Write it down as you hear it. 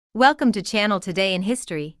Welcome to Channel Today in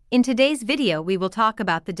History. In today's video we will talk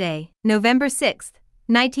about the day, November 6,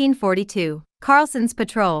 1942. Carlson's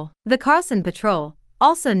Patrol. The Carlson Patrol,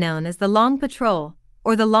 also known as the Long Patrol,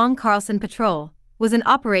 or the Long Carlson Patrol, was an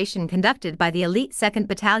operation conducted by the elite 2nd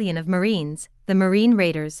Battalion of Marines, the Marine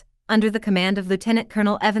Raiders, under the command of Lieutenant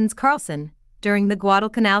Colonel Evans Carlson, during the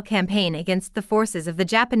Guadalcanal campaign against the forces of the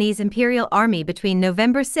Japanese Imperial Army between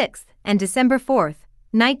November 6 and December 4,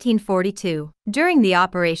 1942. During the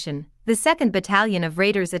operation, the 2nd Battalion of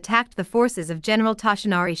Raiders attacked the forces of General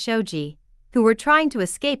Toshinari Shoji, who were trying to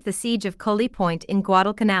escape the siege of Coley Point in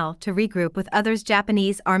Guadalcanal to regroup with other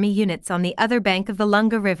Japanese Army units on the other bank of the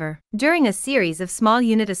Lunga River. During a series of small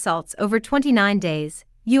unit assaults over 29 days,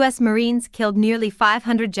 U.S. Marines killed nearly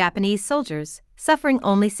 500 Japanese soldiers, suffering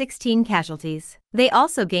only 16 casualties. They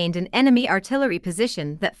also gained an enemy artillery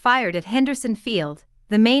position that fired at Henderson Field,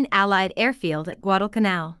 the main Allied airfield at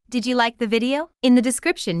Guadalcanal. Did you like the video? In the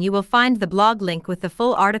description you will find the blog link with the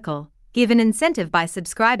full article. Give an incentive by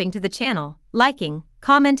subscribing to the channel, liking,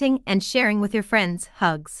 commenting, and sharing with your friends.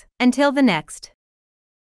 Hugs. Until the next.